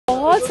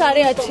बहुत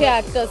सारे अच्छे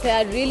एक्टर्स हैं.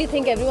 I really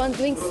think everyone's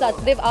doing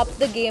such. They've upped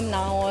the game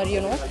now,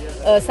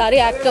 or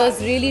सारे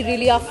actors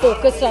really are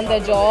focused on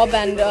their job,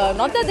 and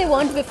not that they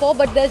weren't before,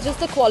 but there's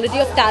just a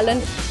quality of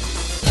talent.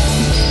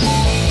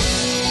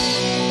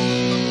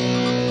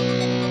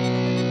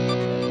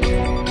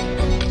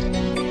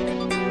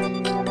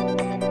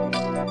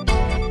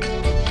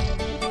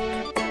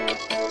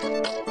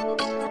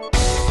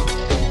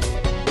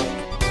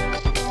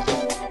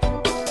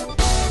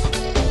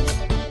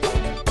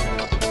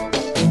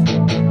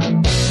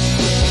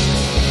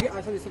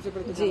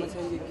 जी,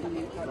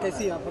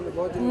 कैसी आप हमें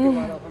बहुत दिन के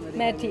बाद आप हमें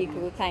मैं ठीक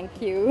हूँ, थैंक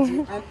यू.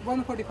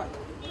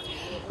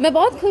 145 मैं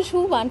बहुत खुश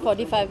हूँ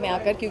 145 में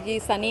आकर, क्योंकि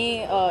Sunny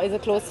is a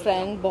close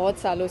friend बहुत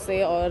सालों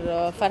से,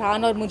 और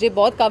फरहान और मुझे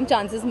बहुत कम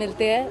चांसेस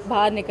मिलते हैं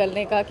बाहर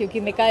निकलने का, क्योंकि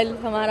मिकाइल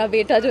हमारा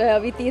बेटा जो है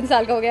अभी 3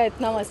 साल का हो गया,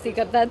 इतना मस्ती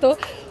करता है, तो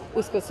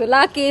उसको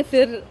सुला के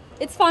फिर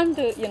it's fun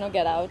to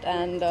get out,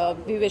 and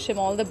we wish him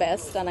all the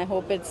best, and I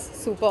hope it's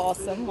super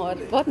awesome. और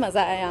बहुत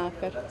मज़ा आया यहाँ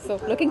आकर, so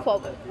looking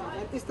forward.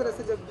 इस तरह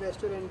से जब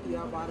रेस्टोरेंट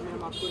या बार में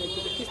हम आपको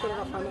देखते हैं, किस तरह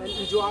का फन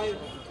एंजॉय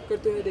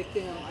करते हुए देखते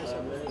हैं आयशा?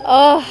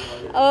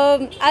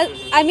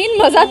 I mean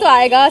मज़ा तो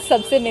आएगा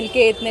सबसे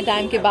मिलके इतने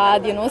टाइम के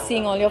बाद,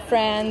 seeing all your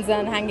friends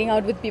and hanging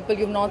out with people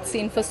you've not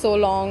seen for so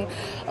long.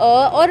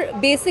 और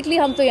basically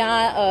हम तो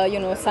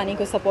यहाँ सनी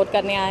को सपोर्ट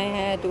करने आए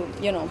हैं to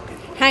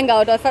हैंग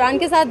आउट, और फरहान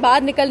के साथ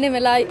बाहर निकलने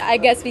मिला. I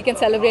guess we can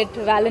celebrate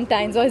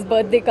Valentine's, और हिज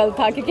बर्थडे कल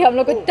था, क्योंकि हम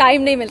लोग को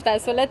टाइम नहीं मिलता है,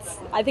 so let's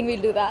I think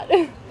we'll do that.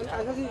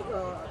 Ayesha जी,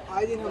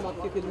 आए दिन हम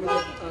आपकी फिल्में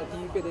जब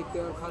टीवी पे देखते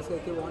हैं, और खास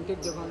करके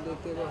वांटेड जब हम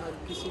देखते हैं, तो हर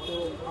किसी को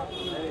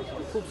आपकी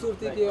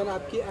खूबसूरती की और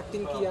आपकी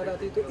एक्टिंग की याद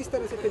आती है. तो इस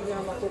तरह से फिल्में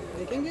हम आपको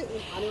देखेंगे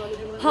आने वाले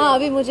दिनों में? हाँ,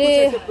 अभी मुझे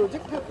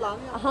प्रोजेक्ट है, प्लान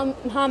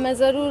है? हाँ, मैं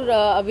ज़रूर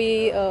अभी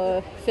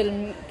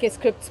फिल्म के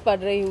स्क्रिप्ट्स पढ़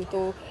रही हूँ,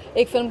 तो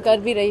एक फिल्म कर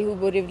भी रही हूँ,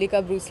 बोरिवली का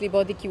ब्रूसली,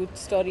 बहुत ही क्यूट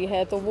स्टोरी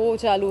है, तो वो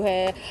चालू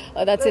है,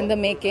 दैट्स इन द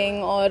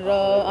मेकिंग. और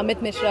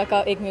अमित मिश्रा का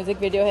एक म्यूज़िक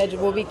वीडियो है जो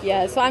वो भी किया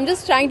है. सो I am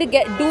just trying to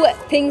do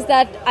things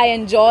that I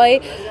enjoy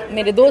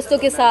मेरे दोस्तों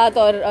के साथ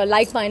और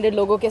लाइक माइंडेड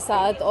लोगों के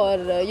साथ, और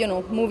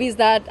movies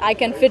that I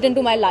can fit in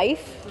to my life.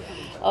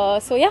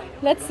 So yeah,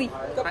 let's see.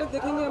 कब तक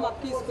देखेंगे हम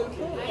आपकी इस फिल्म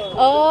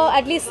को?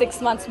 At least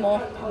 6 months more.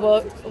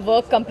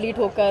 Work complete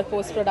होकर,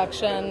 post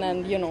production and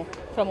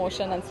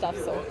promotion and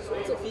stuff. So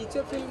it's a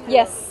feature film?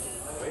 Yes.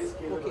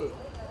 Okay.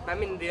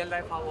 Ma'am, in real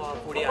life, how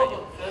foodie are you?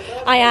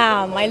 I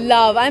am.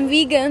 I'm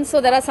vegan, so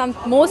there are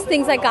most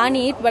things I can't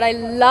eat, but I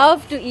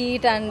love to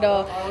eat. And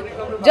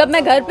जब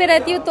मैं घर पे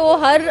रहती हूँ तो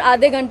हर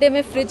आधे घंटे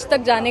में फ्रिज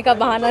तक जाने का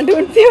बहाना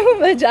ढूंढती हूँ.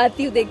 मैं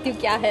जाती हूँ, देखती हूँ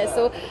क्या है.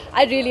 So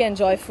I really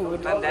enjoy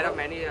food. Ma'am, there are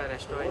many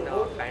restaurants.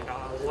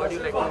 What do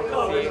you like to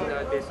see in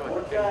this one,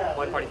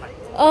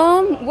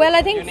 145? Well,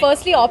 I think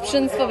firstly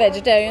options for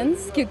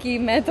vegetarians, क्योंकि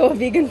मैं तो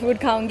vegan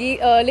food खाऊंगी.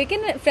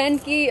 लेकिन फ्रेंड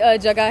की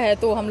जगह है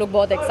तो हम लोग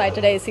बहुत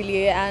excited है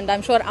इसीलिए. And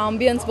I'm sure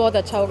ambience बहुत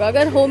अच्छा होगा.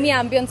 अगर homey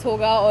ambience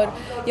होगा और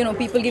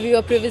people give you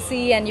a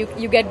privacy and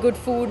you get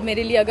good food,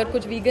 मेरे लिए अगर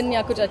कुछ vegan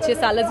या कुछ अच्छे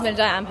salads मिल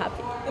जाए, I'm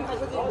happy.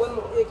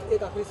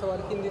 एक आखिरी सवाल.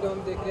 हिंदी में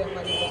हम देख रहे हैं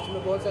हमारी इंडस्ट्री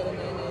में बहुत सारे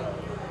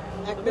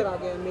नए एक्टर आ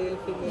गए, मेल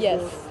फीमेल.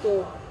 Yes.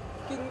 तो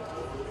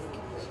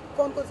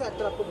कौन से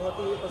एक्टर आपको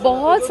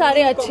बहुत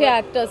सारे अच्छे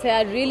एक्टर्स हैं.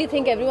 I really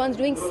think everyone's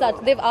doing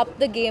such. They've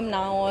upped the game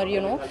now,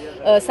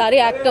 और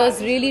सारे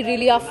actors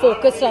really are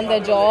focused on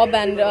their job,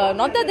 and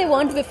not that they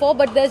weren't before,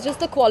 but there's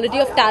just a quality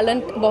of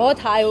talent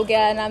बहुत high हो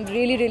गया, and I'm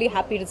really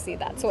happy to see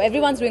that. So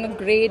everyone's doing a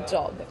great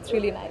job. It's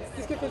really nice.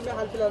 किसके फिल्में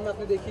हाल फिलहाल में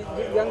आपने देखी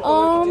young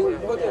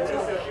comedy बहुत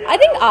अच्छी? I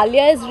think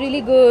Alia is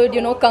really good.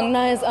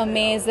 Kangna is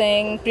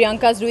amazing.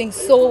 Priyanka is doing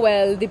so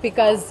well.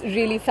 Deepika is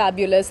really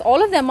fabulous.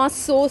 All of them are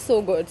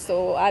so good.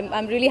 So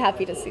I'm really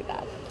happy to see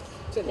that.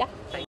 Yeah.